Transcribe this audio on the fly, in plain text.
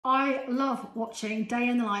I love watching day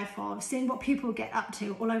in the life of, seeing what people get up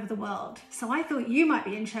to all over the world. So I thought you might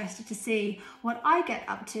be interested to see what I get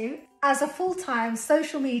up to as a full-time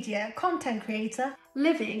social media content creator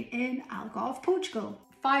living in Algarve, Portugal.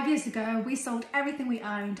 5 years ago, we sold everything we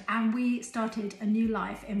owned and we started a new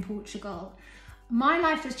life in Portugal. My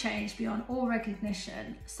life has changed beyond all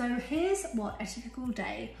recognition. So here's what a typical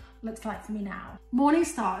day looks like for me now. Morning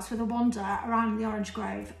starts with a wander around the orange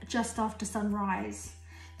grove just after sunrise.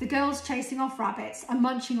 The girls chasing off rabbits and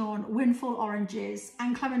munching on windfall oranges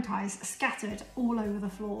and clementines scattered all over the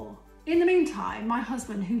floor. In the meantime, my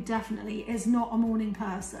husband, who definitely is not a morning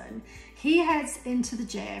person, he heads into the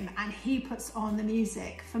gym and he puts on the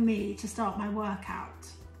music for me to start my workout.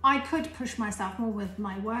 I could push myself more with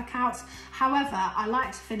my workouts. However, I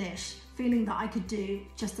like to finish feeling that I could do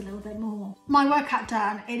just a little bit more. My workout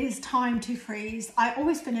done, it is time to freeze. I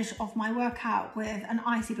always finish off my workout with an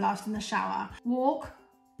icy blast in the shower. Walk,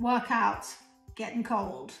 workout, getting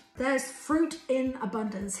cold. There's fruit in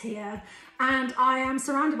abundance here and I am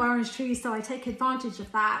surrounded by orange trees, so I take advantage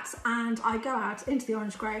of that and I go out into the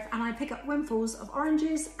orange grove and I pick up windfuls of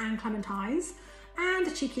oranges and clementines and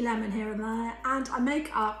a cheeky lemon here and there, and I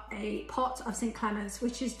make up a pot of St. Clements,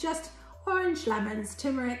 which is just orange lemons,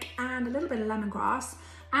 turmeric and a little bit of lemongrass,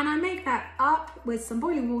 and I make that up with some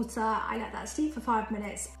boiling water. I let that steep for 5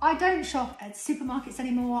 minutes. I don't shop at supermarkets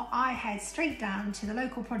anymore. I head straight down to the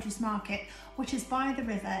local produce market, which is by the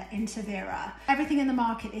river in Tavira. Everything in the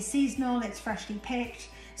market is seasonal, it's freshly picked.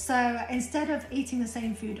 So instead of eating the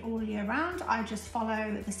same food all year round, I just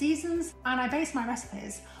follow the seasons and I base my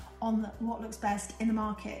recipes on what looks best in the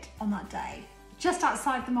market on that day. Just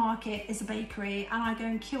outside the market is a bakery and I go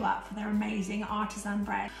and queue up for their amazing artisan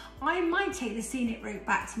bread. I might take the scenic route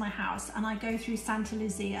back to my house and I go through Santa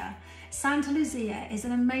Lucia. Santa Lucia is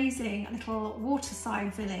an amazing little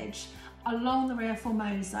waterside village along the Rio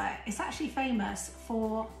Formosa. It's actually famous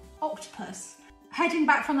for octopus. Heading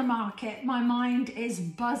back from the market, my mind is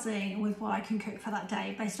buzzing with what I can cook for that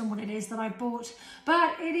day based on what it is that I bought,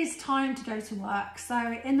 but it is time to go to work.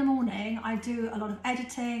 So in the morning, I do a lot of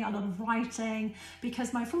editing, a lot of writing,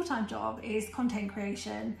 because my full-time job is content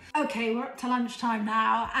creation. Okay, we're up to lunchtime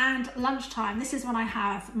now, and lunchtime, this is when I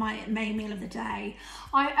have my main meal of the day.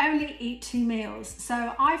 I only eat 2 meals,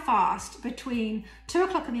 so I fast between 2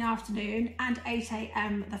 o'clock in the afternoon and 8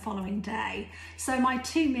 AM the following day. So my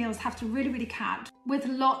 2 meals have to really count, with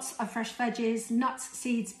lots of fresh veggies, nuts,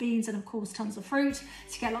 seeds, beans, and of course tons of fruit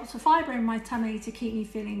to get lots of fibre in my tummy to keep me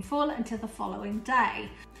feeling full until the following day.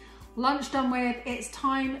 Lunch done with, it's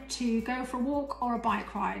time to go for a walk or a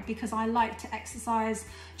bike ride because I like to exercise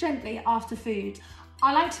gently after food.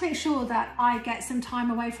 I like to make sure that I get some time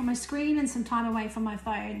away from my screen and some time away from my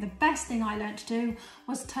phone. The best thing I learned to do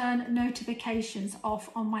was turn notifications off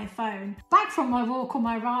on my phone. Back from my walk or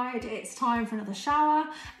my ride, it's time for another shower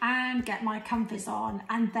and get my comfies on,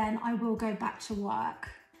 and then I will go back to work.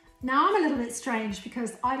 Now I'm a little bit strange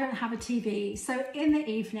because I don't have a TV, so in the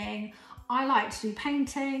evening I like to do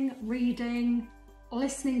painting, reading,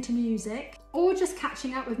 listening to music, or just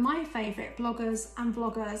catching up with my favourite bloggers and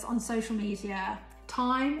vloggers on social media.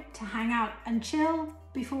 Time to hang out and chill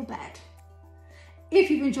before bed. If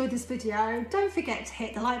you've enjoyed this video, don't forget to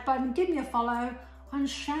hit the like button, give me a follow and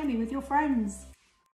share me with your friends.